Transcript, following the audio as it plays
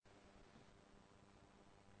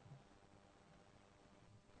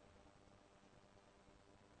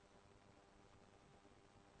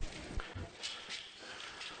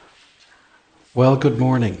Well, good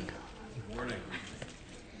morning. Good morning.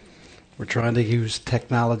 We're trying to use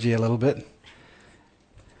technology a little bit.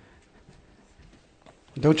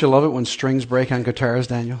 Don't you love it when strings break on guitars,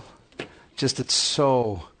 Daniel? It's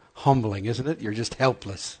so humbling, isn't it? You're just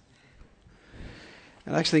helpless.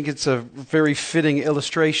 And I actually think it's a very fitting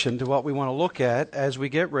illustration to what we want to look at as we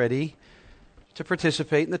get ready to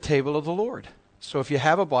participate in the table of the Lord. So if you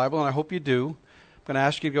have a Bible, and I hope you do, I'm going to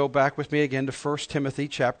ask you to go back with me again to 1 Timothy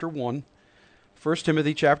chapter 1. 1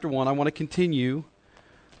 Timothy chapter 1, I want to continue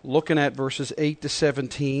looking at verses 8 to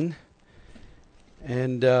 17.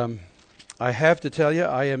 And I have to tell you,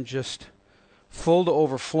 I am just full to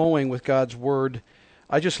overflowing with God's Word.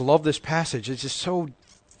 I just love this passage. It's just so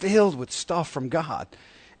filled with stuff from God.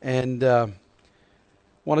 And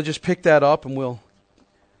want to just pick that up, and we'll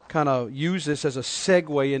kind of use this as a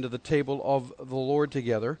segue into the table of the Lord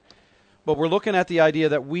together. But we're looking at the idea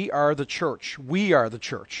that we are the church. We are the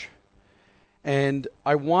church. And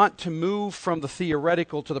I want to move from the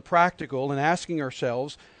theoretical to the practical and asking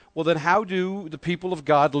ourselves, well, then how do the people of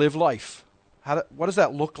God live life? What does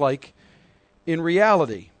that look like in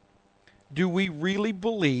reality? Do we really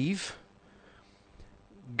believe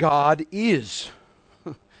God is,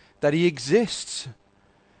 that He exists?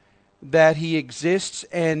 That He exists,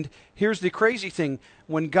 and here's the crazy thing.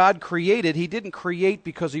 When God created, He didn't create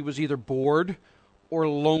because He was either bored or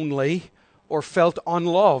lonely or felt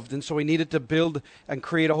unloved, and so He needed to build and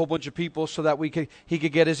create a whole bunch of people so that He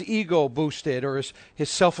could get His ego boosted or his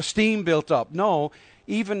self-esteem built up. No,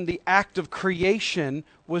 even the act of creation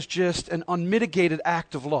was just an unmitigated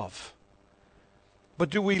act of love. But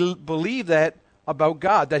do we believe that about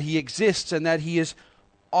God, that He exists and that He is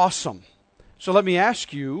awesome? So let me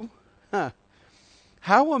ask you,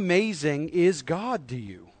 how amazing is God to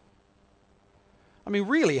you? I mean,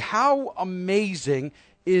 really, how amazing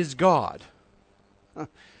is God?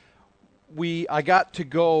 I got to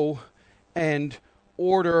go and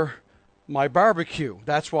order my barbecue.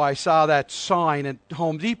 That's why I saw that sign at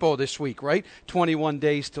Home Depot this week, right? 21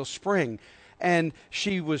 days till spring. And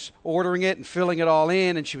she was ordering it and filling it all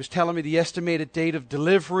in, and she was telling me the estimated date of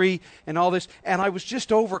delivery and all this. And I was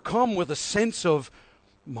just overcome with a sense of,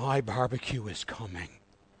 my barbecue is coming.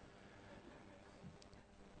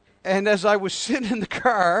 And as I was sitting in the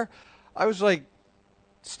car, I was like,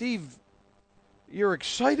 Steve, you're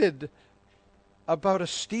excited about a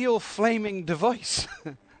steel flaming device.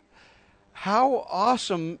 How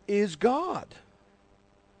awesome is God?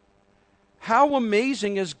 How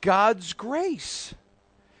amazing is God's grace?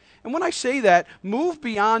 And when I say that, move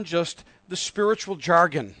beyond just the spiritual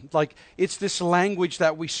jargon. Like, it's this language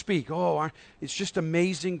that we speak. Oh, it's just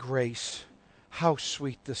amazing grace. How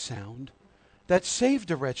sweet the sound that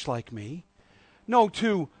saved a wretch like me. No,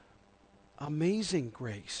 to amazing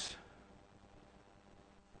grace.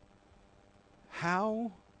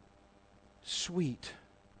 How sweet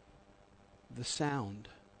the sound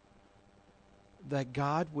that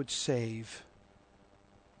God would save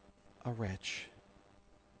a wretch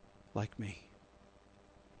like me.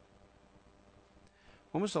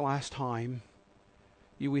 When was the last time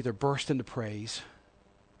you either burst into praise,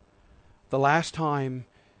 the last time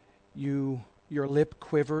your lip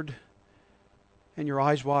quivered and your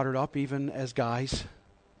eyes watered up, even as guys,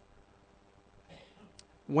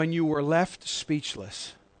 when you were left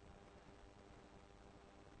speechless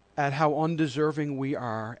at how undeserving we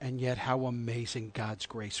are and yet how amazing God's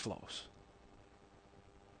grace flows?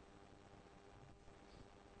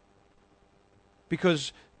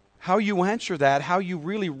 Because how you answer that, how you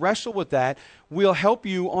really wrestle with that, will help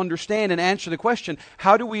you understand and answer the question,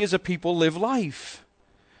 how do we as a people live life?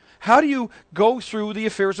 How do you go through the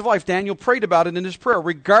affairs of life? Daniel prayed about it in his prayer.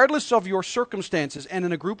 Regardless of your circumstances, and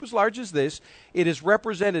in a group as large as this, it is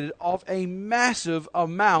representative of a massive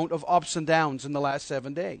amount of ups and downs in the last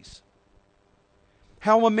 7 days.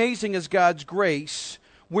 How amazing is God's grace?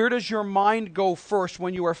 Where does your mind go first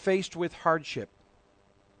when you are faced with hardship?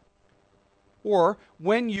 Or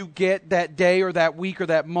when you get that day or that week or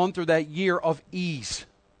that month or that year of ease,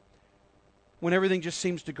 when everything just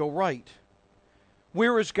seems to go right?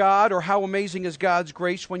 Where is God, or how amazing is God's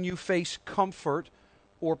grace when you face comfort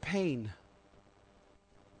or pain?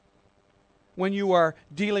 When you are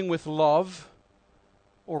dealing with love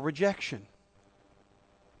or rejection?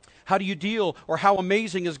 How do you deal, or how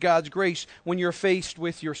amazing is God's grace when you're faced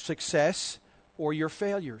with your success or your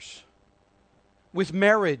failures? With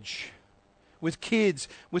marriage, with kids,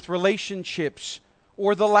 with relationships,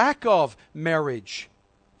 or the lack of marriage,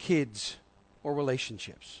 kids, or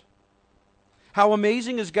relationships? How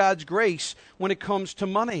amazing is God's grace when it comes to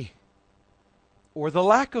money or the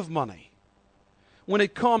lack of money? When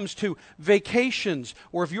it comes to vacations,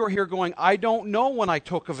 or if you're here going, I don't know when I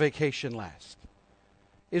took a vacation last.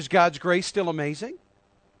 Is God's grace still amazing?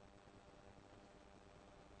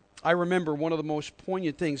 I remember one of the most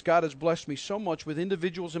poignant things. God has blessed me so much with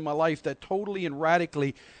individuals in my life that totally and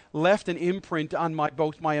radically left an imprint on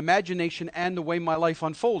both my imagination and the way my life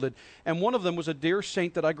unfolded. And one of them was a dear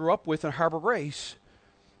saint that I grew up with in Harbor Grace.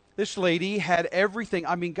 This lady had everything.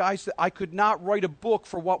 I mean, guys, I could not write a book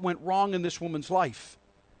for what went wrong in this woman's life.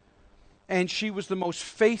 And she was the most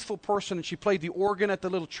faithful person, and she played the organ at the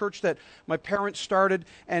little church that my parents started,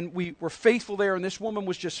 and we were faithful there, and this woman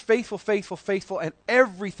was just faithful, faithful, faithful, and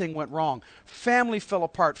everything went wrong. Family fell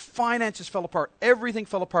apart, finances fell apart, everything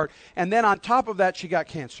fell apart, and then on top of that, she got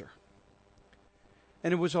cancer.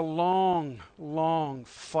 And it was a long, long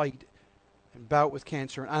fight and bout with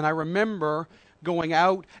cancer. And I remember going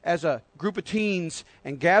out as a group of teens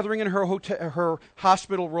and gathering in her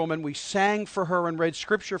hospital room, and we sang for her and read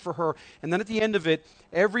scripture for her. And then at the end of it,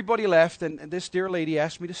 everybody left, and this dear lady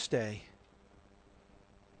asked me to stay.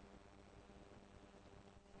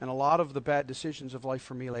 And a lot of the bad decisions of life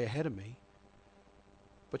for me lay ahead of me.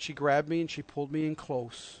 But she grabbed me and she pulled me in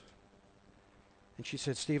close. And she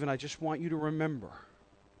said, Stephen, I just want you to remember,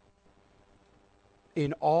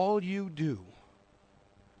 in all you do,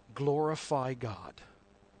 glorify God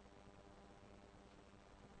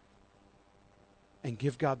and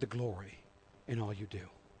give God the glory in all you do.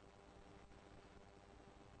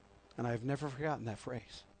 And I have never forgotten that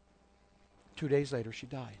phrase. 2 days later, she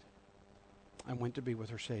died. I went to be with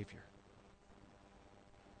her Savior.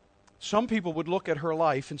 Some people would look at her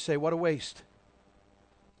life and say, what a waste.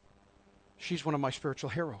 She's one of my spiritual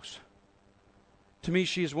heroes. To me,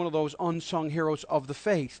 she is one of those unsung heroes of the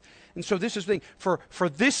faith. And so this is the thing. For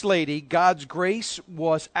this lady, God's grace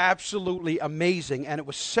was absolutely amazing, and it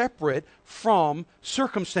was separate from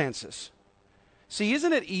circumstances. See,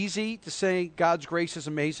 isn't it easy to say God's grace is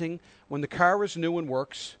amazing when the car is new and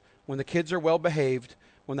works, when the kids are well behaved,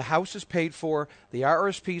 when the house is paid for, the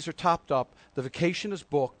RSPs are topped up, the vacation is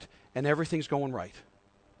booked, and everything's going right?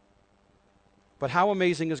 But how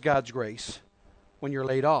amazing is God's grace when you're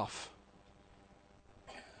laid off?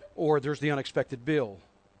 Or there's the unexpected bill,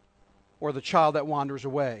 or the child that wanders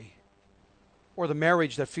away, or the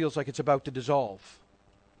marriage that feels like it's about to dissolve,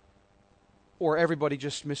 or everybody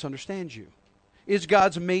just misunderstands you. Is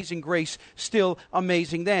God's amazing grace still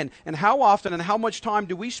amazing then? And how often and how much time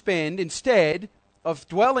do we spend, instead of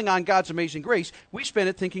dwelling on God's amazing grace, we spend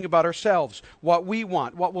it thinking about ourselves, what we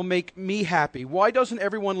want, what will make me happy? Why doesn't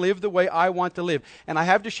everyone live the way I want to live? And I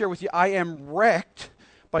have to share with you, I am wrecked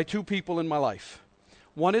by two people in my life.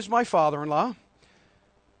 One is my father-in-law.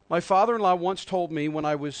 My father-in-law once told me when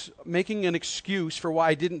I was making an excuse for why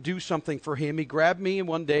I didn't do something for him, he grabbed me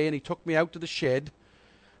one day and he took me out to the shed.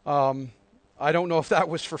 I don't know if that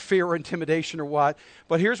was for fear or intimidation or what,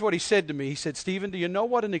 but here's what he said to me. He said, Stephen, do you know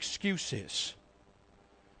what an excuse is?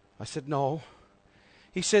 I said, no.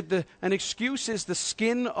 He said, an excuse is the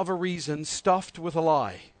skin of a reason stuffed with a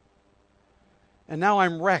lie. And now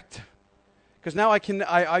I'm wrecked. Because now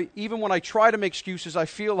I even when I try to make excuses, I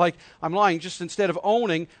feel like I'm lying. Just instead of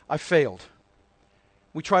owning, I failed.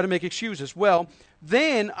 We try to make excuses. Well,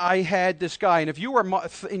 then I had this guy, and if you are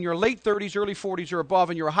in your late 30s, early 40s or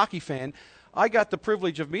above, and you're a hockey fan, I got the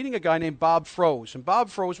privilege of meeting a guy named Bob Froese. And Bob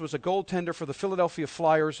Froese was a goaltender for the Philadelphia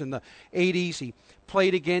Flyers in the 80s. He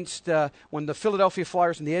played against when the Philadelphia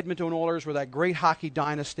Flyers and the Edmonton Oilers were that great hockey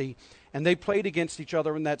dynasty. And they played against each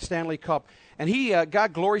other in that Stanley Cup. And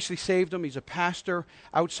God gloriously saved him. He's a pastor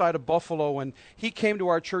outside of Buffalo. And he came to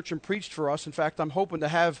our church and preached for us. In fact, I'm hoping to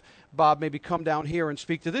have Bob maybe come down here and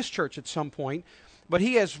speak to this church at some point. But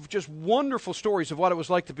he has just wonderful stories of what it was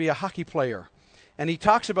like to be a hockey player. And he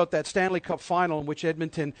talks about that Stanley Cup final in which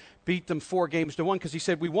Edmonton beat them 4-1 because he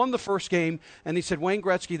said, we won the first game, and he said Wayne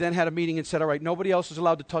Gretzky then had a meeting and said, all right, nobody else is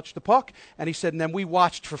allowed to touch the puck. And he said, and then we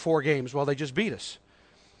watched for 4 games while they just beat us.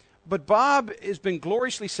 But Bob has been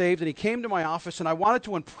gloriously saved, and he came to my office, and I wanted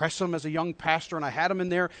to impress him as a young pastor, and I had him in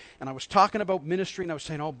there, and I was talking about ministry, and I was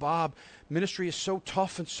saying, oh, Bob, ministry is so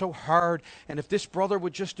tough and so hard, and if this brother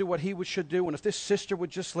would just do what he should do, and if this sister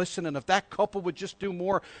would just listen, and if that couple would just do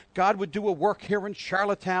more, God would do a work here in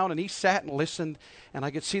Charlottetown. And he sat and listened, and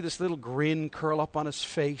I could see this little grin curl up on his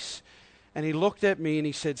face, and he looked at me, and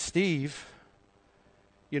he said, Steve,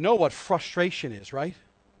 you know what frustration is, right?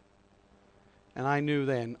 And I knew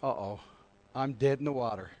then, I'm dead in the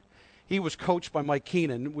water. He was coached by Mike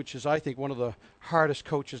Keenan, which is, I think, one of the hardest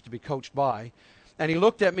coaches to be coached by. And he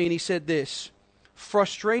looked at me and he said this,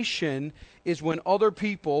 frustration is when other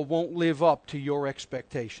people won't live up to your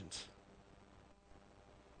expectations.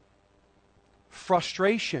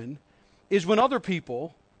 Frustration is when other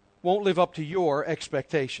people won't live up to your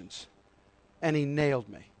expectations. And he nailed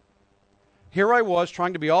me. Here I was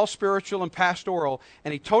trying to be all spiritual and pastoral,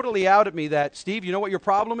 and he totally outed me that, Steve, you know what your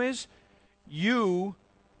problem is? You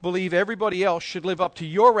believe everybody else should live up to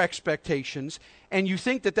your expectations, and you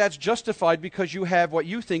think that that's justified because you have what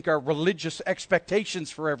you think are religious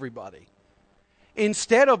expectations for everybody.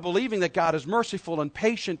 Instead of believing that God is merciful and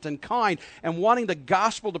patient and kind and wanting the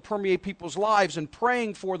gospel to permeate people's lives and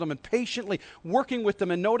praying for them and patiently working with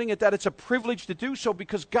them and noting that it's a privilege to do so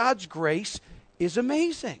because God's grace is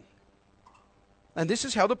amazing. And this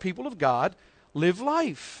is how the people of God live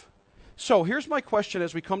life. So here's my question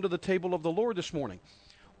as we come to the table of the Lord this morning.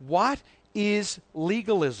 What is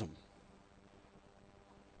legalism?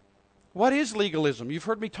 What is legalism? You've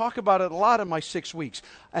heard me talk about it a lot in my 6 weeks.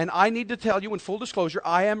 And I need to tell you in full disclosure,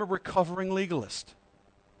 I am a recovering legalist.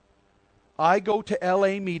 I go to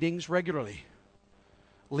LA meetings regularly.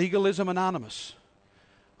 Legalism Anonymous.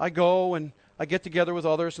 I go and I get together with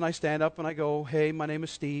others and I stand up and I go, hey, my name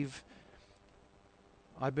is Steve.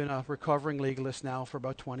 I've been a recovering legalist now for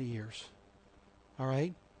about 20 years. All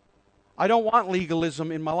right? I don't want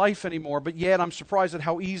legalism in my life anymore, but yet I'm surprised at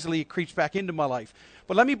how easily it creeps back into my life.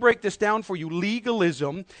 But let me break this down for you.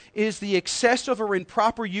 Legalism is the excessive or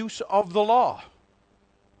improper use of the law.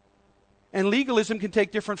 And legalism can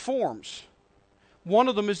take different forms. One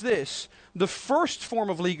of them is this. The first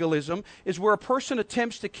form of legalism is where a person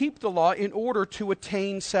attempts to keep the law in order to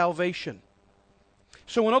attain salvation.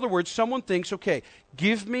 So in other words, someone thinks, okay,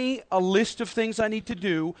 give me a list of things I need to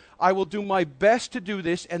do. I will do my best to do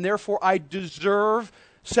this, and therefore I deserve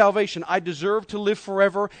salvation. I deserve to live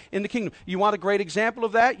forever in the kingdom. You want a great example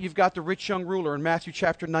of that? You've got the rich young ruler in Matthew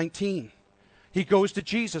chapter 19. He goes to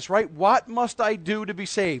Jesus, right? What must I do to be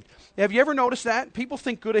saved? Have you ever noticed that? People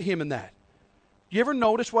think good of him in that. You ever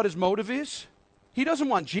notice what his motive is? He doesn't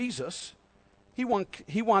want Jesus. He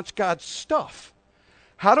wants God's stuff.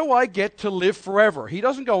 How do I get to live forever? He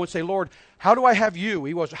doesn't go and say, Lord, how do I have you?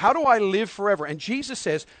 He was, how do I live forever? And Jesus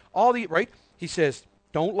says, right? He says,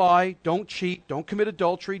 don't lie, don't cheat, don't commit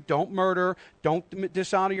adultery, don't murder, don't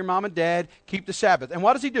dishonor your mom and dad, keep the Sabbath. And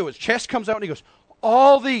what does he do? His chest comes out and he goes,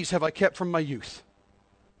 all these have I kept from my youth.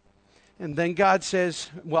 And then God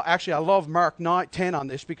says, well, actually, I love Mark 10 on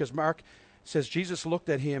this because Mark says Jesus looked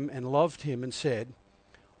at him and loved him and said,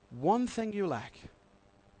 one thing you lack.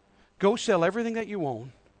 Go sell everything that you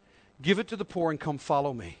own, give it to the poor, and come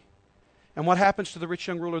follow me. And what happens to the rich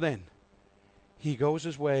young ruler then? He goes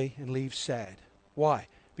his way and leaves sad. Why?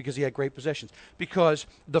 Because he had great possessions. Because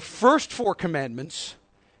the first 4 commandments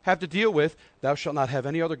have to deal with, thou shalt not have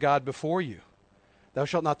any other God before you. Thou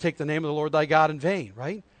shalt not take the name of the Lord thy God in vain,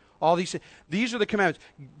 right? All these are the commandments.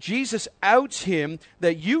 Jesus outs him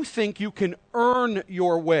that you think you can earn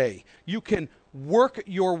your way. You can work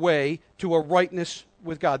your way to a rightness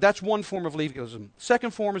with God. That's one form of legalism.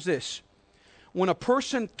 Second form is this. When a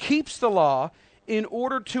person keeps the law in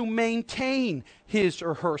order to maintain his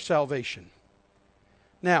or her salvation.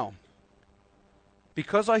 Now,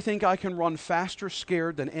 because I think I can run faster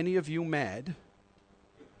scared than any of you mad,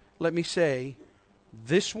 let me say,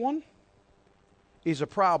 this one is a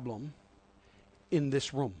problem in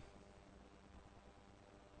this room.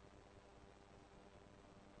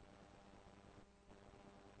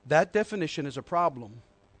 That definition is a problem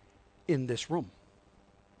in this room.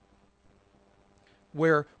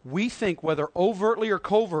 Where we think, whether overtly or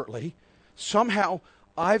covertly, somehow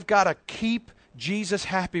I've got to keep Jesus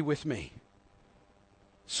happy with me.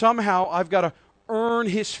 Somehow I've got to earn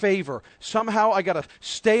his favor. Somehow I got to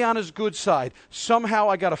stay on his good side. Somehow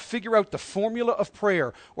I got to figure out the formula of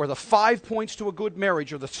prayer, or the 5 points to a good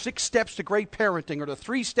marriage, or the 6 steps to great parenting, or the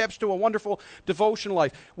 3 steps to a wonderful devotional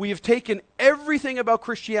life. We have taken everything about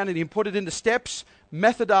Christianity and put it into steps,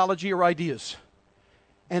 methodology, or ideas.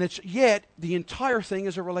 And yet the entire thing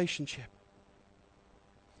is a relationship.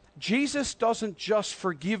 Jesus doesn't just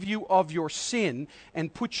forgive you of your sin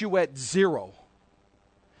and put you at 0.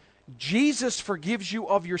 Jesus forgives you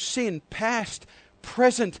of your sin, past,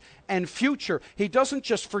 present, and future. He doesn't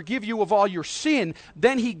just forgive you of all your sin,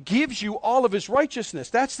 then he gives you all of his righteousness.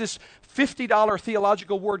 That's this $50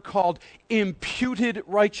 theological word called imputed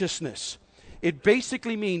righteousness. It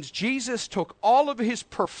basically means Jesus took all of his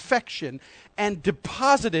perfection and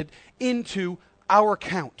deposited into our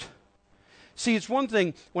account. See, it's one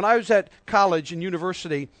thing, when I was at college and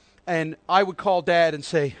university, and I would call Dad and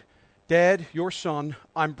say, Dad, your son,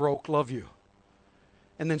 I'm broke, love you.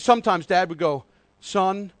 And then sometimes Dad would go,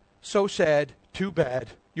 son, so sad, too bad,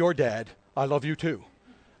 your dad, I love you too.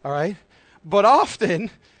 All right? But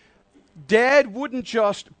often, Dad wouldn't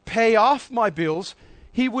just pay off my bills,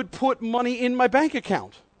 he would put money in my bank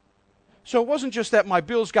account. So it wasn't just that my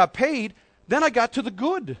bills got paid, then I got to the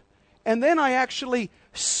good. And then I actually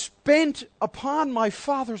spent upon my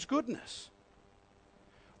Father's goodness.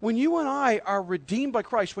 When you and I are redeemed by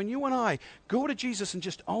Christ, when you and I go to Jesus and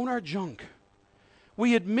just own our junk,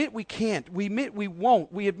 we admit we can't, we admit we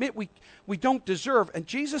won't, we admit we don't deserve. And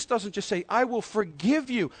Jesus doesn't just say, I will forgive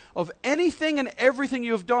you of anything and everything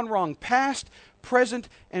you have done wrong, past, present,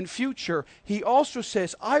 and future. He also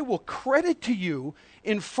says, I will credit to you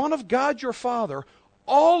in front of God your Father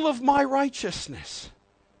all of my righteousness.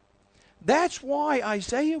 That's why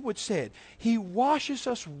Isaiah would say it. He washes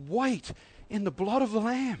us white in the blood of the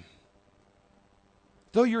Lamb.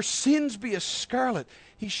 Though your sins be as scarlet,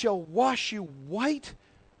 he shall wash you white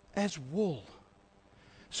as wool.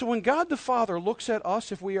 So when God the Father looks at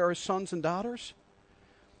us, if we are his sons and daughters,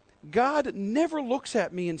 God never looks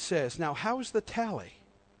at me and says, now how's the tally?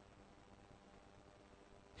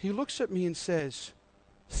 He looks at me and says,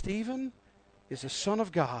 Stephen is a son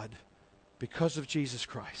of God because of Jesus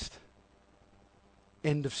Christ.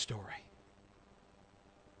 End of story.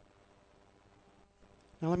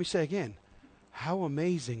 Now let me say again, how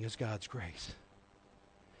amazing is God's grace?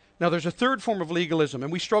 Now there's a third form of legalism,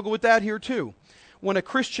 and we struggle with that here too. When a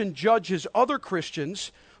Christian judges other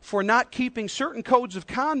Christians for not keeping certain codes of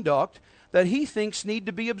conduct that he thinks need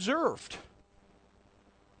to be observed.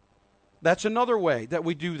 That's another way that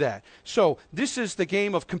we do that. So this is the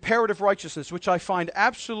game of comparative righteousness, which I find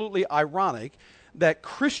absolutely ironic, that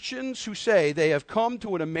Christians who say they have come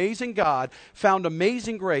to an amazing God, found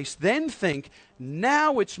amazing grace, then think,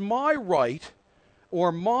 now it's my right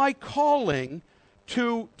or my calling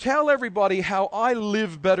to tell everybody how I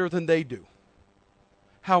live better than they do.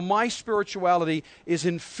 How my spirituality is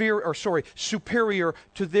superior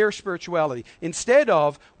to their spirituality. Instead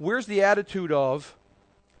of, where's the attitude of,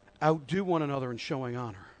 outdo one another in showing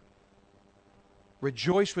honor.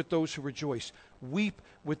 Rejoice with those who rejoice. Weep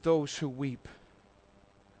with those who weep.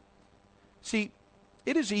 See,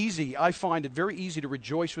 it is easy, I find it very easy to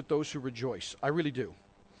rejoice with those who rejoice. I really do.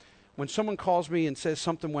 When someone calls me and says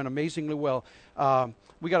something went amazingly well,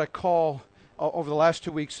 we got a call over the last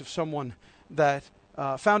 2 weeks of someone that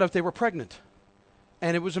found out they were pregnant.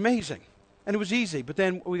 And it was amazing. And it was easy. But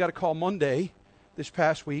then we got a call Monday, this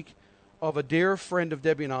past week, of a dear friend of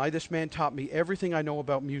Debbie and I. This man taught me everything I know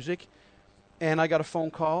about music. And I got a phone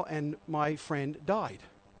call, and my friend died.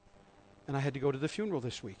 And I had to go to the funeral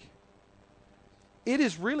this week. It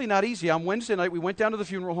is really not easy. On Wednesday night, we went down to the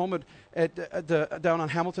funeral home down on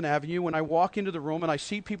Hamilton Avenue, and I walk into the room, and I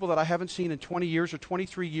see people that I haven't seen in 20 years or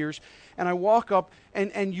 23 years, and I walk up,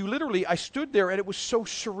 and you literally, I stood there, and it was so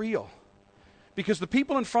surreal. Because the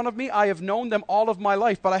people in front of me, I have known them all of my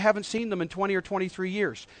life, but I haven't seen them in 20 or 23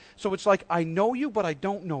 years. So it's like, I know you, but I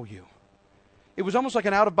don't know you. It was almost like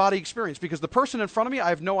an out-of-body experience, because the person in front of me, I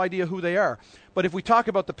have no idea who they are. But if we talk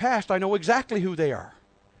about the past, I know exactly who they are.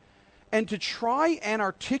 And to try and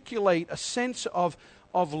articulate a sense of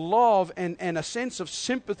love and a sense of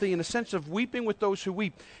sympathy and a sense of weeping with those who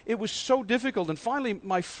weep, it was so difficult. And finally,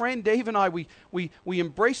 my friend Dave and I, we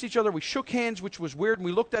embraced each other, we shook hands, which was weird, and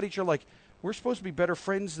we looked at each other like, we're supposed to be better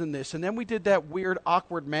friends than this. And then we did that weird,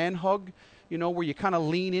 awkward man hug, you know, where you kind of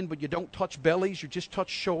lean in, but you don't touch bellies, you just touch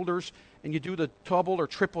shoulders, and you do the double or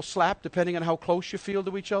triple slap, depending on how close you feel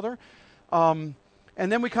to each other. And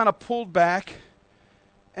then we kind of pulled back,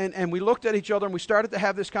 and we looked at each other, and we started to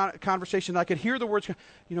have this conversation. I could hear the words,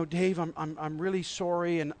 you know, Dave, I'm really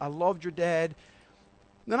sorry, and I loved your dad.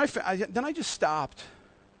 Then I just stopped.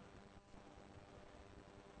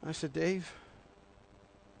 I said, Dave,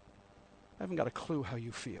 I haven't got a clue how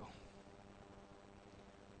you feel.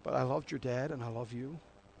 But I loved your dad, and I love you.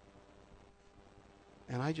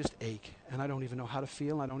 And I just ache, and I don't even know how to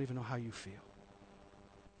feel, and I don't even know how you feel.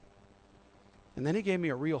 And then he gave me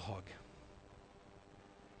a real hug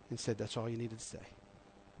and said, that's all you needed to say.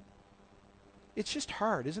 It's just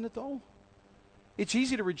hard, isn't it, though? It's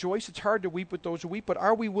easy to rejoice. It's hard to weep with those who weep, but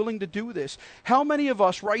are we willing to do this? How many of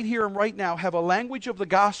us right here and right now have a language of the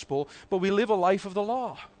gospel, but we live a life of the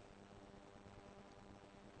law?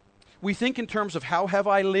 We think in terms of how have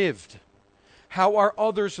I lived? How are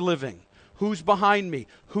others living? Who's behind me?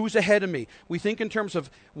 Who's ahead of me? We think in terms of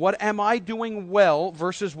what am I doing well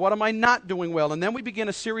versus what am I not doing well? And then we begin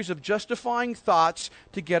a series of justifying thoughts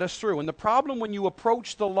to get us through. And the problem when you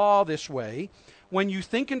approach the law this way, when you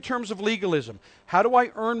think in terms of legalism, how do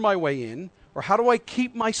I earn my way in? Or how do I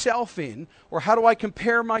keep myself in? Or how do I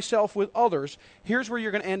compare myself with others? Here's where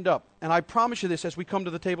you're going to end up. And I promise you this as we come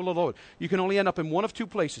to the table of the Lord. You can only end up in one of two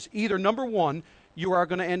places. Either, number one, you are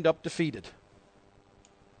going to end up defeated.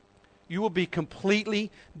 you will be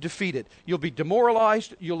completely defeated. You'll be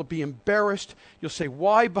demoralized. You'll be embarrassed. You'll say,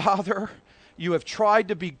 why bother? You have tried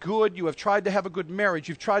to be good. You have tried to have a good marriage.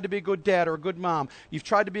 You've tried to be a good dad or a good mom. You've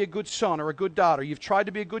tried to be a good son or a good daughter. You've tried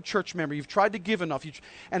to be a good church member. You've tried to give enough.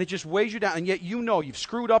 And it just weighs you down. And yet you know you've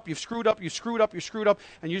screwed up, you've screwed up, you've screwed up, you've screwed up.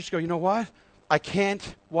 And you just go, you know what? I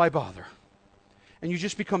can't. Why bother? And you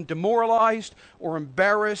just become demoralized or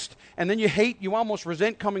embarrassed. And then you almost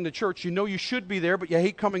resent coming to church. You know you should be there, but you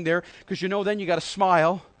hate coming there because you know then you got to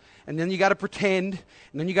smile. And then you got to pretend.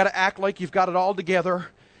 And then you got to act like you've got it all together.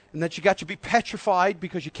 And that you got to be petrified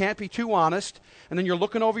because you can't be too honest. And then you're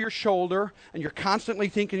looking over your shoulder and you're constantly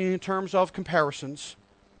thinking in terms of comparisons.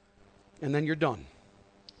 And then you're done.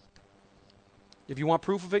 If you want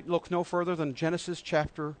proof of it, look no further than Genesis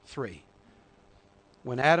chapter 3.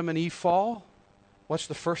 When Adam and Eve fall, what's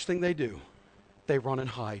the first thing they do? They run and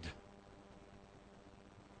hide.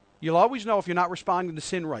 You'll always know if you're not responding to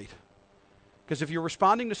sin right. Because if you're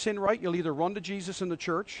responding to sin right, you'll either run to Jesus and the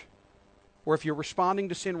church, or if you're responding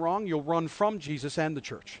to sin wrong, you'll run from Jesus and the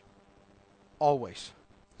church. Always.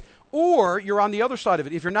 Or you're on the other side of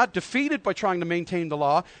it. If you're not defeated by trying to maintain the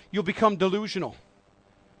law, you'll become delusional.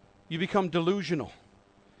 You become delusional.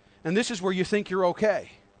 And this is where you think you're okay.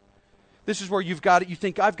 This is where you've got it. You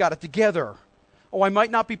think, I've got it together. Oh, I might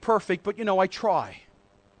not be perfect, but I try.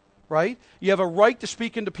 Right? You have a right to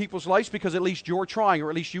speak into people's lives because at least you're trying, or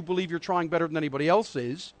at least you believe you're trying better than anybody else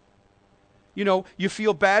is. You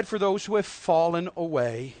feel bad for those who have fallen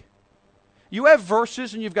away. You have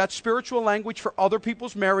verses and you've got spiritual language for other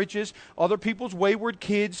people's marriages, other people's wayward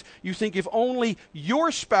kids. You think if only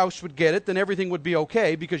your spouse would get it, then everything would be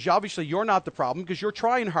okay, because obviously you're not the problem because you're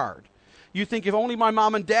trying hard. You think if only my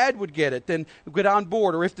mom and dad would get it, then get on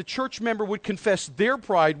board. Or if the church member would confess their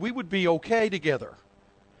pride, we would be okay together.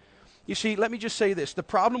 You see, let me just say this. The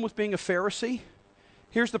problem with being a Pharisee,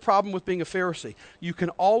 here's the problem with being a Pharisee. You can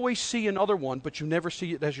always see another one, but you never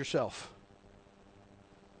see it as yourself.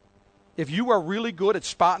 If you are really good at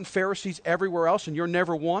spotting Pharisees everywhere else and you're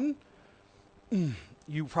never one,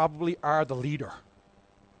 you probably are the leader.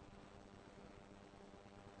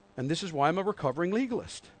 And this is why I'm a recovering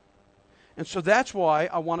legalist. And so that's why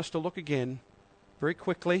I want us to look again very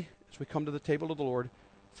quickly as we come to the table of the Lord,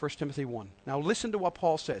 1 Timothy 1. Now listen to what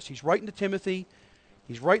Paul says. He's writing to Timothy.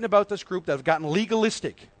 He's writing about this group that have gotten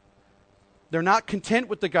legalistic. They're not content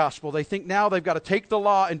with the gospel. They think now they've got to take the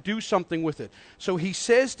law and do something with it. So he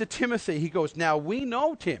says to Timothy, he goes, now we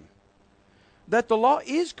know, Tim, that the law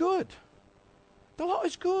is good. The law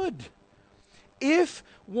is good if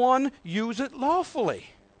one use it lawfully.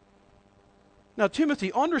 Now,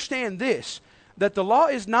 Timothy, understand this, that the law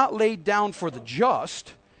is not laid down for the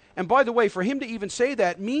just. And by the way, for him to even say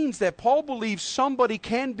that means that Paul believes somebody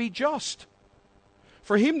can be just.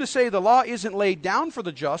 For him to say the law isn't laid down for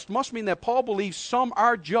the just must mean that Paul believes some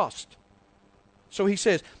are just. So he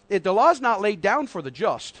says, if the law is not laid down for the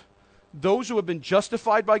just, those who have been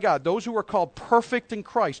justified by God, those who are called perfect in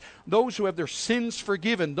Christ, those who have their sins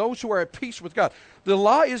forgiven, those who are at peace with God, the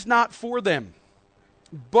law is not for them,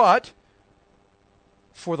 but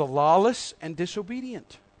for the lawless and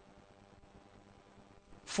disobedient,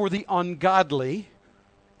 for the ungodly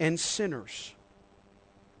and sinners,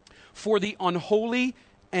 for the unholy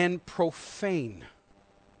and profane,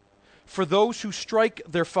 for those who strike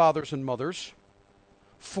their fathers and mothers,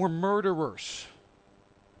 for murderers.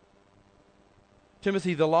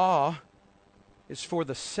 Timothy, the law is for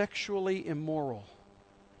the sexually immoral.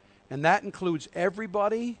 And that includes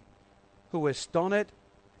everybody who has done it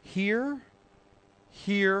here,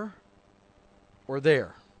 or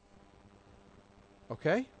there.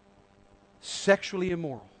 Okay? Sexually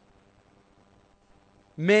immoral.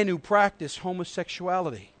 Men who practice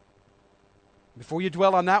homosexuality. Before you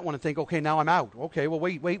dwell on that one and think, okay, now I'm out. Okay, well,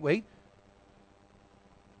 wait.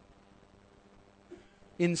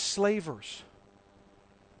 Enslavers.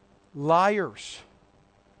 Liars.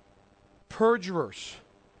 Perjurers.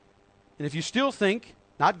 And if you still think,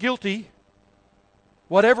 not guilty,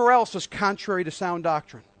 whatever else is contrary to sound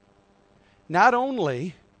doctrine. Not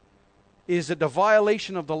only is it a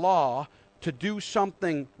violation of the law to do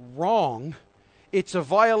something wrong, it's a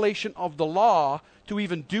violation of the law to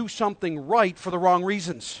even do something right for the wrong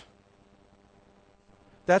reasons.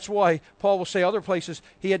 That's why Paul will say other places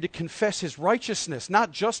he had to confess his righteousness,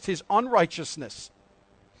 not just his unrighteousness.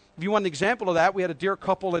 If you want an example of that, we had a dear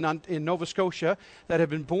couple in Nova Scotia that had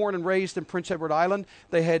been born and raised in Prince Edward Island.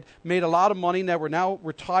 They had made a lot of money and they were now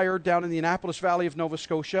retired down in the Annapolis Valley of Nova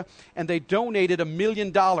Scotia, and they donated $1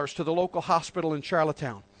 million to the local hospital in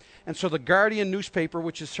Charlottetown. And so the Guardian newspaper,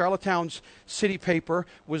 which is Charlottetown's city paper,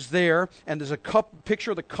 was there. And there's a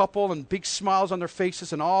picture of the couple and big smiles on their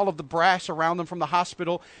faces and all of the brass around them from the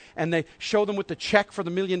hospital. And they show them with the check for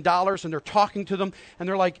the $1 million, and they're talking to them. And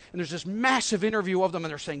they're like, and there's this massive interview of them,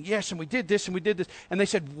 and they're saying, yes, and we did this, and we did this. And they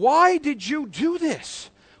said, why did you do this?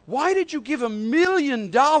 Why did you give $1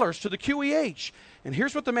 million to the QEH? And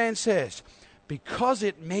here's what the man says: because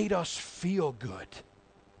it made us feel good.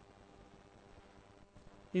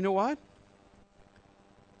 You know what?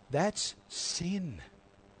 That's sin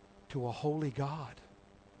to a holy God.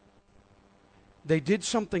 They did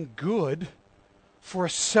something good for a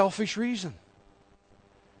selfish reason.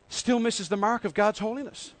 Still misses the mark of God's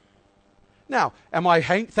holiness. Now, am I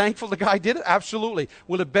thankful the guy did it? Absolutely.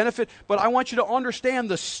 Will it benefit? But I want you to understand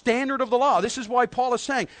the standard of the law. This is why Paul is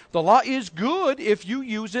saying the law is good if you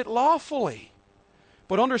use it lawfully.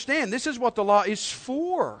 But understand, this is what the law is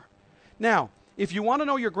for. Now, if you want to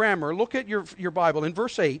know your grammar, look at your Bible. In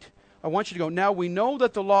verse 8, I want you to go, now we know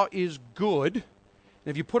that the law is good. And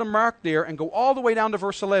if you put a mark there and go all the way down to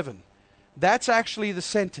verse 11, that's actually the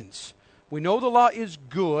sentence. We know the law is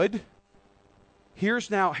good. Here,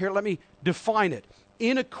 let me define it.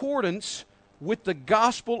 In accordance with the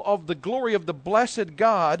gospel of the glory of the blessed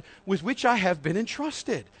God with which I have been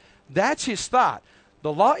entrusted. That's his thought.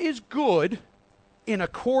 The law is good in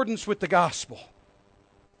accordance with the gospel.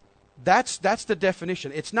 That's the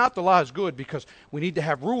definition. It's not the law is good because we need to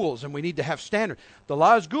have rules and we need to have standards. The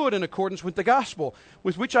law is good in accordance with the gospel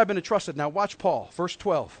with which I've been entrusted. Now watch Paul, verse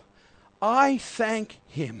 12. I thank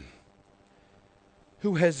him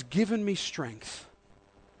who has given me strength.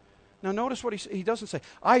 Now notice what he doesn't say.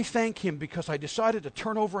 I thank him because I decided to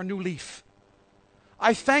turn over a new leaf.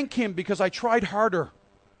 I thank him because I tried harder.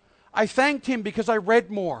 I thanked him because I read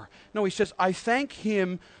more. No, he says, I thank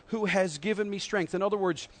him who has given me strength. In other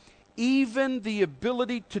words, even the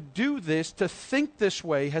ability to do this, to think this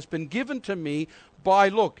way, has been given to me by,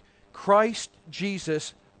 look, Christ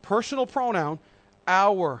Jesus, personal pronoun,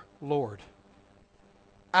 our Lord.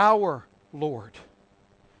 Our Lord.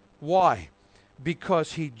 Why?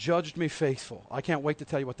 Because he judged me faithful. I can't wait to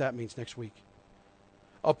tell you what that means next week.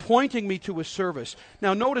 Appointing me to his service.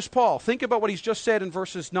 Now notice Paul. Think about what he's just said in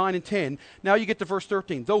verses 9 and 10. Now you get to verse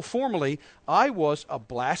 13. Though formerly I was a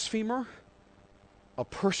blasphemer, a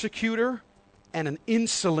persecutor, and an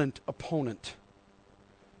insolent opponent,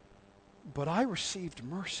 but I received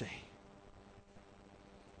mercy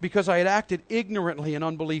because I had acted ignorantly in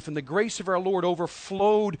unbelief, and the grace of our Lord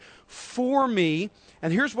overflowed for me.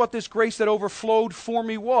 And here's what this grace that overflowed for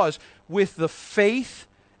me was: with the faith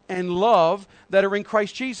and love that are in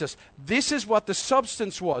Christ Jesus. This is what the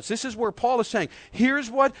substance was. This is where Paul is saying,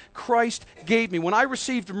 here's what Christ gave me. When I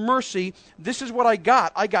received mercy, this is what I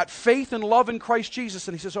got. I got faith and love in Christ Jesus.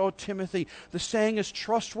 And he says, oh, Timothy, the saying is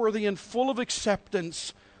trustworthy and full of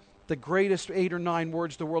acceptance. The greatest 8 or 9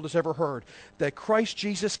 words the world has ever heard. That Christ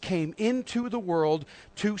Jesus came into the world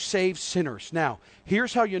to save sinners. Now,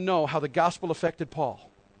 here's how you know how the gospel affected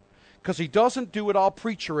Paul. Because he doesn't do it all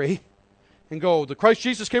preachery and go, the Christ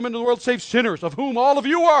Jesus came into the world to save sinners, of whom all of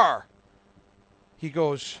you are. He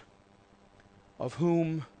goes, of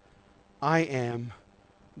whom I am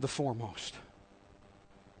the foremost.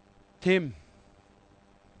 Tim,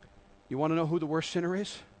 you want to know who the worst sinner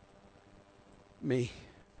is? Me.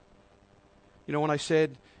 You know when I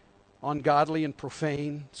said ungodly and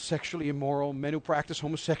profane, sexually immoral, men who practice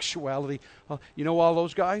homosexuality, you know all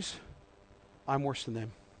those guys? I'm worse than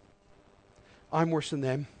them. I'm worse than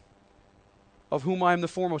them. Of whom I am the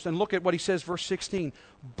foremost. And look at what he says, verse 16.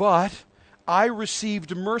 But I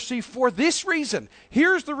received mercy for this reason.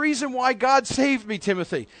 Here's the reason why God saved me,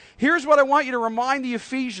 Timothy. Here's what I want you to remind the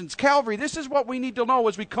Ephesians. Calvary, this is what we need to know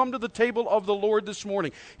as we come to the table of the Lord this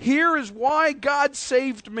morning. Here is why God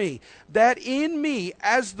saved me. That in me,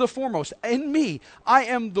 as the foremost, in me, I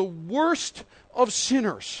am the worst of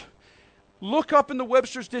sinners. Look up in the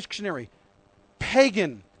Webster's Dictionary.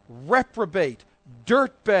 Pagan, reprobate,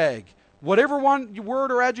 dirtbag, whatever one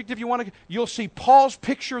word or adjective you want to, you'll see Paul's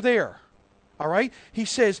picture there. All right? He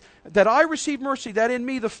says, that I receive mercy, that in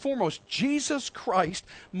me the foremost, Jesus Christ,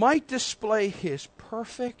 might display his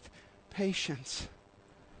perfect patience.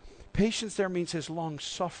 Patience there means his long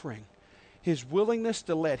suffering, his willingness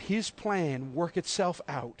to let his plan work itself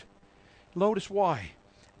out. Notice why.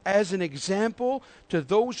 As an example to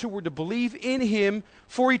those who were to believe in him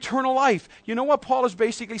for eternal life. You know what Paul is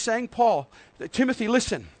basically saying? Timothy,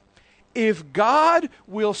 listen. If God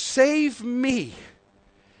will save me,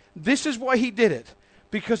 this is why he did it.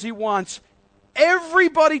 Because he wants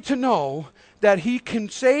everybody to know that he can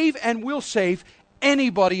save and will save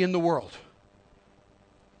anybody in the world.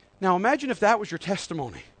 Now imagine if that was your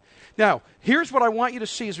testimony. Now, here's what I want you to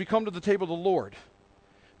see as we come to the table of the Lord.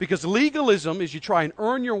 Because legalism is you try and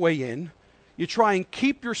earn your way in, you try and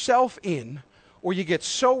keep yourself in, or you get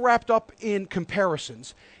so wrapped up in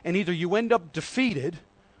comparisons, and either you end up defeated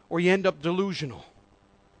or you end up delusional.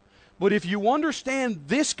 But if you understand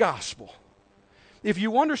this gospel, if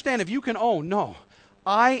you understand, if you can own, no,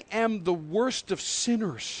 I am the worst of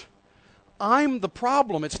sinners. I'm the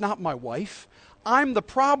problem, it's not my wife. I'm the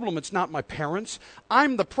problem, it's not my parents.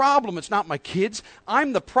 I'm the problem, it's not my kids.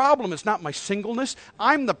 I'm the problem, it's not my singleness.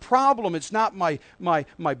 I'm the problem, it's not my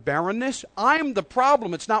barrenness. I'm the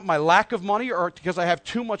problem, it's not my lack of money or because I have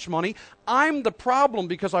too much money. I'm the problem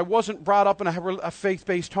because I wasn't brought up in a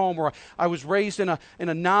faith-based home, or I was raised in a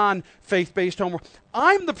non-faith-based home.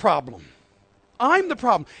 I'm the problem. I'm the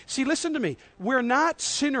problem. See, listen to me. We're not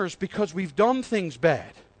sinners because we've done things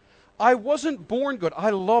bad. I wasn't born good. I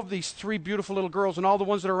love these 3 beautiful little girls and all the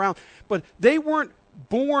ones that are around, but they weren't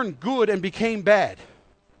born good and became bad.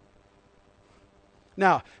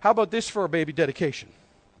 Now, how about this for a baby dedication?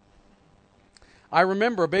 I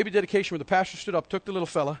remember a baby dedication where the pastor stood up, took the little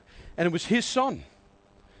fella, and it was his son.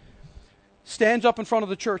 Stands up in front of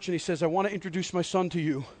the church and he says, I want to introduce my son to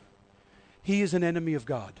you. He is an enemy of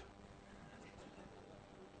God.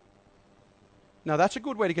 Now, that's a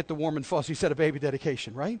good way to get the warm and fuzzies at a baby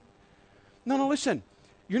dedication, right? No, listen.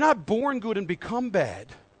 You're not born good and become bad.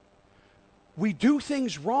 We do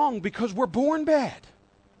things wrong because we're born bad.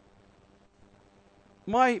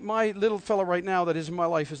 My little fella right now that is in my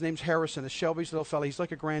life, his name's Harrison. It's Shelby's little fella. He's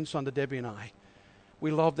like a grandson to Debbie and I. We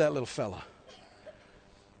love that little fella.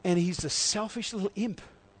 And he's a selfish little imp.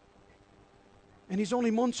 And he's only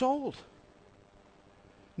months old.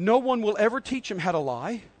 No one will ever teach him how to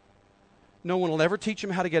lie. No one will ever teach him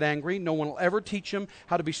how to get angry. No one will ever teach him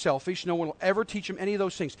how to be selfish. No one will ever teach him any of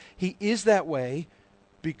those things. He is that way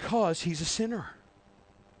because he's a sinner.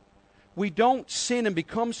 We don't sin and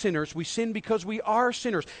become sinners. We sin because we are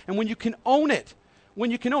sinners. And when you can own it,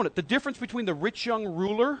 the difference between the rich young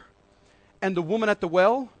ruler and the woman at the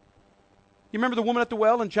well, you remember the woman at the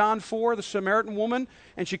well in John 4, the Samaritan woman,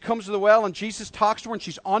 and she comes to the well and Jesus talks to her and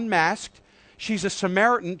she's unmasked. She's a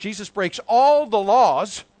Samaritan. Jesus breaks all the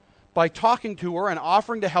laws by talking to her and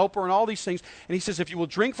offering to help her and all these things. And he says, if you will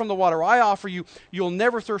drink from the water I offer you, you'll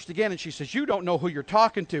never thirst again. And she says, you don't know who you're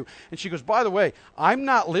talking to. And she goes, by the way, I'm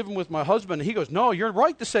not living with my husband. And he goes, no, you're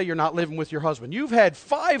right to say you're not living with your husband. You've had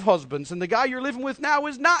 5 husbands, and the guy you're living with now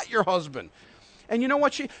is not your husband. And you know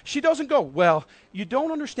what? She doesn't go, well, you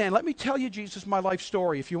don't understand. Let me tell you, Jesus, my life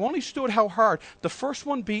story. If you only stood how hard, the first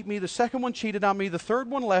one beat me, the second one cheated on me, the third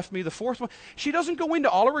one left me, the fourth one. She doesn't go into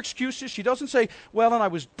all her excuses. She doesn't say, well, and I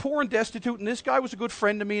was poor and destitute, and this guy was a good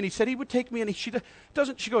friend to me, and he said he would take me, and she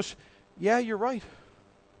doesn't. She goes, yeah, you're right.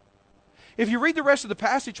 If you read the rest of the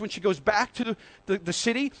passage, when she goes back to the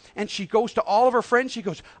city, and she goes to all of her friends, she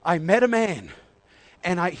goes, I met a man.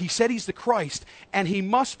 And he said he's the Christ, and he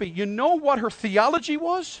must be. You know what her theology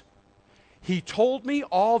was? He told me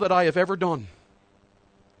all that I have ever done.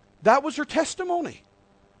 That was her testimony.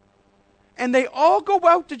 And they all go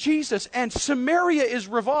out to Jesus, and Samaria is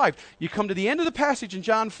revived. You come to the end of the passage in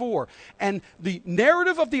John 4, and the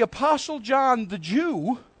narrative of the Apostle John, the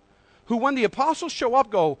Jew, who when the apostles show up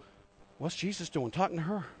go, what's Jesus doing talking to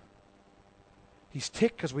her? He's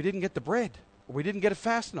ticked because we didn't get the bread, or we didn't get it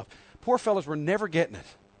fast enough. Poor fellas were never getting it.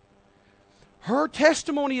 Her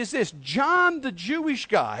testimony is this. John, the Jewish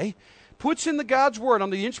guy, puts in the God's word on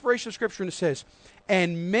the inspiration of Scripture, and it says,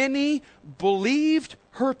 and many believed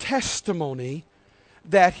her testimony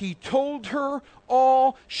that he told her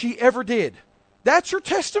all she ever did. That's her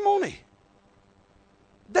testimony.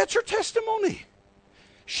 That's her testimony.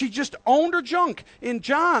 She just owned her junk. In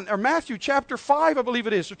John, or Matthew chapter 5, I believe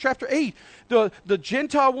it is, or chapter 8, the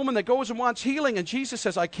Gentile woman that goes and wants healing, and Jesus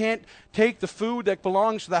says, I can't take the food that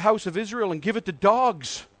belongs to the house of Israel and give it to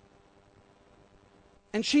dogs.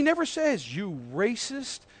 And she never says, you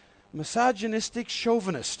racist, misogynistic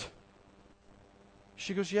chauvinist.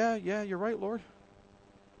 She goes, yeah, you're right, Lord.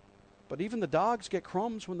 But even the dogs get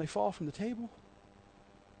crumbs when they fall from the table.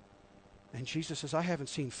 And Jesus says, I haven't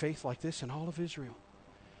seen faith like this in all of Israel.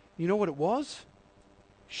 You know what it was?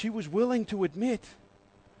 She was willing to admit,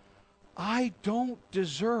 I don't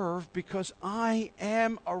deserve because I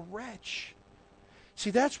am a wretch.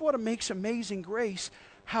 See, that's what makes Amazing Grace,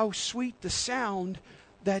 how sweet the sound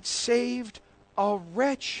that saved a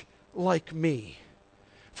wretch like me.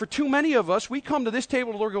 For too many of us, we come to this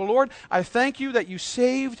table, Lord, go, Lord, I thank you that you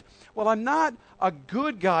saved. Well, I'm not a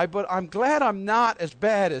good guy, but I'm glad I'm not as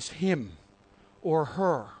bad as him or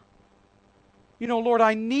her. You know, Lord,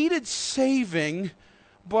 I needed saving,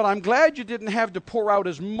 but I'm glad you didn't have to pour out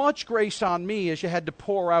as much grace on me as you had to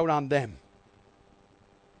pour out on them.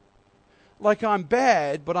 Like I'm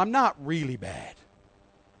bad, but I'm not really bad.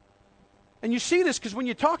 And you see this because when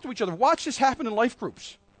you talk to each other, watch this happen in life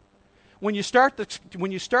groups. When you start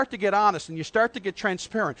to get honest and you start to get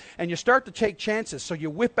transparent and you start to take chances, so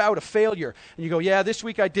you whip out a failure and you go, yeah, this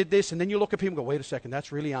week I did this, and then you look at people and go, wait a second,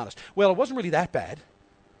 that's really honest. Well, it wasn't really that bad.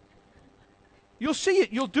 You'll see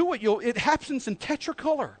it, you'll do it, it happens in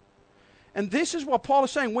tetracolor. And this is what Paul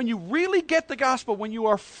is saying. When you really get the gospel, when you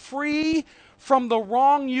are free from the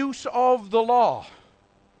wrong use of the law,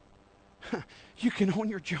 you can own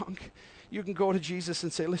your junk. You can go to Jesus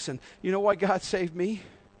and say, listen, you know why God saved me?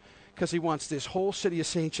 Because he wants this whole city of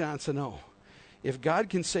St. John's to know, if God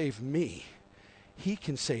can save me, he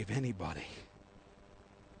can save anybody.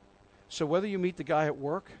 So whether you meet the guy at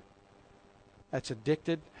work that's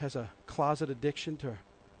addicted, has a closet addiction to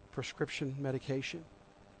prescription medication,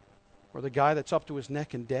 or the guy that's up to his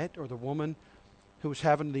neck in debt, or the woman who's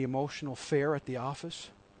having the emotional affair at the office,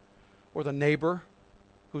 or the neighbor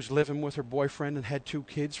who's living with her boyfriend and had 2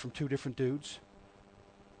 kids from 2 different dudes,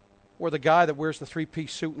 or the guy that wears the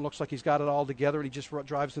 3-piece suit and looks like he's got it all together and he just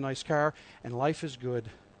drives a nice car and life is good.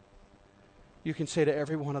 You can say to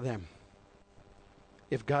every one of them,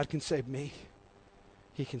 if God can save me,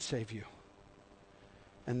 he can save you.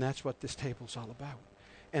 And that's what this table's all about.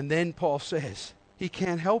 And then Paul says, he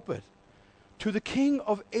can't help it. To the King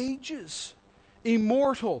of ages,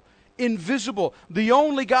 immortal, invisible, the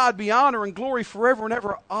only God, be honor and glory forever and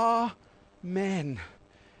ever. Amen.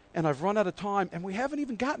 And I've run out of time, and we haven't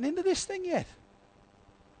even gotten into this thing yet.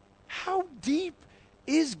 How deep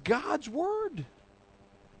is God's word?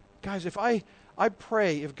 Guys, if I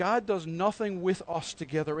pray, if God does nothing with us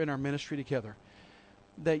together in our ministry together,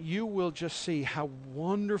 that you will just see how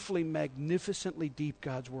wonderfully, magnificently deep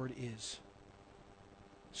God's word is.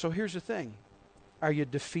 So here's the thing. Are you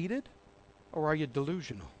defeated or are you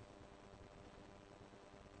delusional?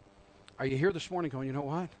 Are you here this morning going, you know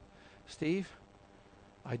what, Steve?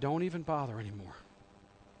 I don't even bother anymore.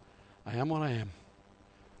 I am what I am.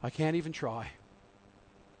 I can't even try.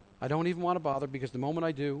 I don't even want to bother because the moment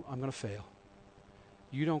I do, I'm going to fail.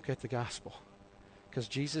 You don't get the gospel. Because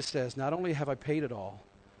Jesus says, not only have I paid it all,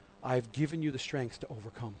 I've given you the strength to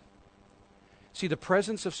overcome. See, the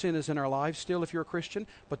presence of sin is in our lives still if you're a Christian,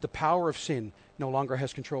 but the power of sin no longer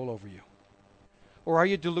has control over you. Or are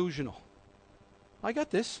you delusional? I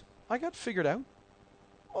got this. I got it figured out.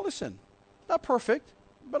 Well, listen, not perfect,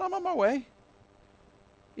 but I'm on my way.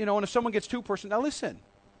 You know, and if someone gets too personal, now listen.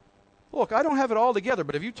 Look, I don't have it all together,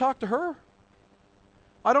 but have you talked to her?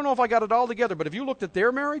 I don't know if I got it all together, but if you looked at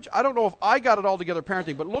their marriage, I don't know if I got it all together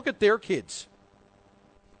parenting, but look at their kids.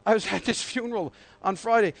 I was at this funeral on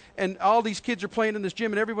Friday, and all these kids are playing in this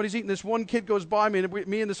gym, and everybody's eating. This one kid goes by me, and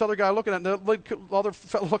me and this other guy are looking at it, and the other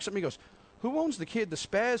fellow looks at me and goes, who owns the kid, the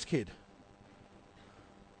spaz kid?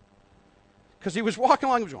 Because he was walking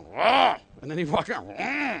along, he was going, Wah! And then he walked around,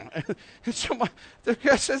 Wah! And so the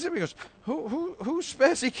guy says to me, he goes, whose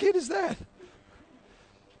spazzy kid is that?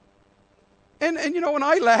 And you know, and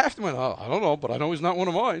I laughed and went, oh, I don't know, but I know he's not one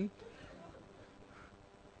of mine.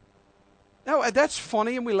 Now, that's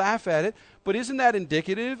funny and we laugh at it, but isn't that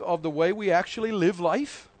indicative of the way we actually live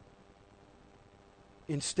life?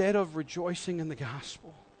 Instead of rejoicing in the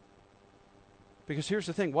gospel. Because here's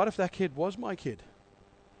the thing, what if that kid was my kid?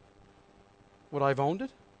 Would I have owned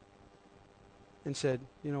it? And said,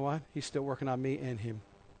 you know what, he's still working on me and him.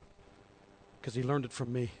 Because he learned it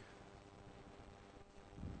from me.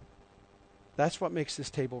 That's what makes this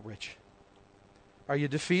table rich. Are you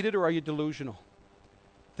defeated or are you delusional?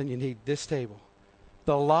 Then you need this table.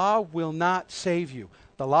 The law will not save you.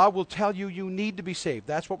 The law will tell you you need to be saved.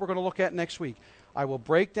 That's what we're going to look at next week. I will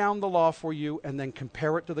break down the law for you and then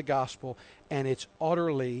compare it to the gospel, and it's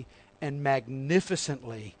utterly and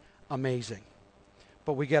magnificently amazing.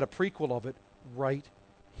 But we get a prequel of it right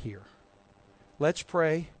here. Let's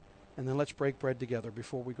pray, and then let's break bread together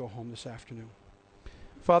before we go home this afternoon.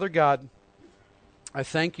 Father God, I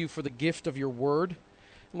thank you for the gift of your word.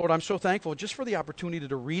 Lord, I'm so thankful just for the opportunity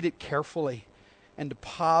to read it carefully and to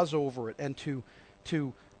pause over it and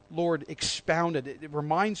to Lord, expound it. It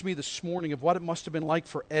reminds me this morning of what it must have been like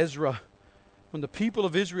for Ezra when the people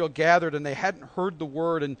of Israel gathered and they hadn't heard the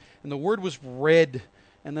word, and the word was read,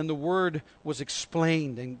 and then the word was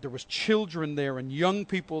explained, and there was children there and young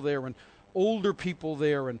people there and older people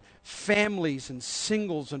there and families and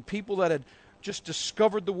singles and people that had just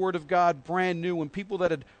discovered the Word of God brand new and people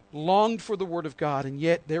that had longed for the Word of God, and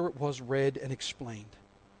yet there it was read and explained.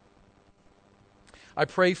 I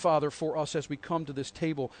pray, Father, for us as we come to this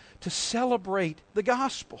table to celebrate the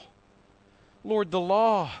gospel. Lord, the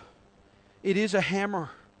law, it is a hammer.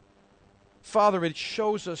 Father, it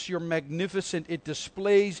shows us you're magnificent. It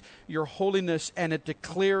displays your holiness, and it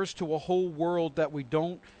declares to a whole world that we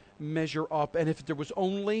don't measure up. And if there was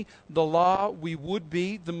only the law, we would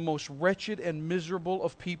be the most wretched and miserable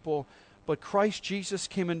of people. But Christ Jesus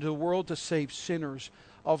came into the world to save sinners,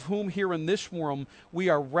 of whom here in this room we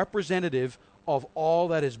are representative of all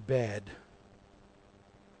that is bad.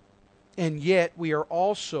 And yet we are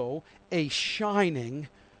also a shining,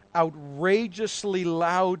 outrageously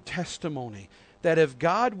loud testimony that if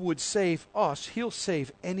God would save us, He'll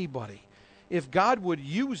save anybody. If God would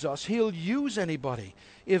use us, He'll use anybody.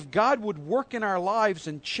 If God would work in our lives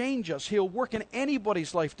and change us, He'll work in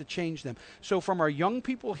anybody's life to change them. So from our young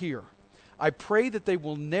people here, I pray that they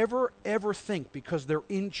will never ever think because they're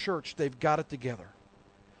in church they've got it together.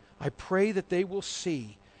 I pray that they will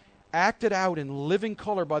see, acted out in living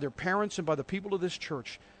color by their parents and by the people of this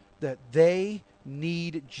church, that they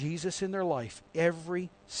need Jesus in their life every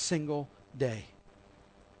single day.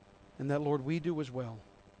 And that, Lord, we do as well.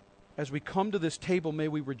 As we come to this table, may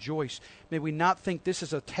we rejoice. May we not think this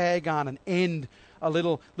is a tag on an end, a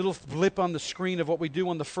little blip on the screen of what we do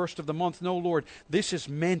on the first of the month. No, Lord, this is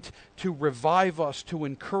meant to revive us, to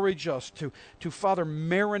encourage us, to Father,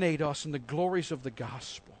 marinate us in the glories of the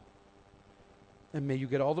gospel. And may you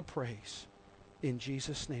get all the praise in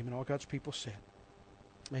Jesus' name. And all God's people said,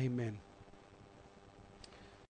 amen.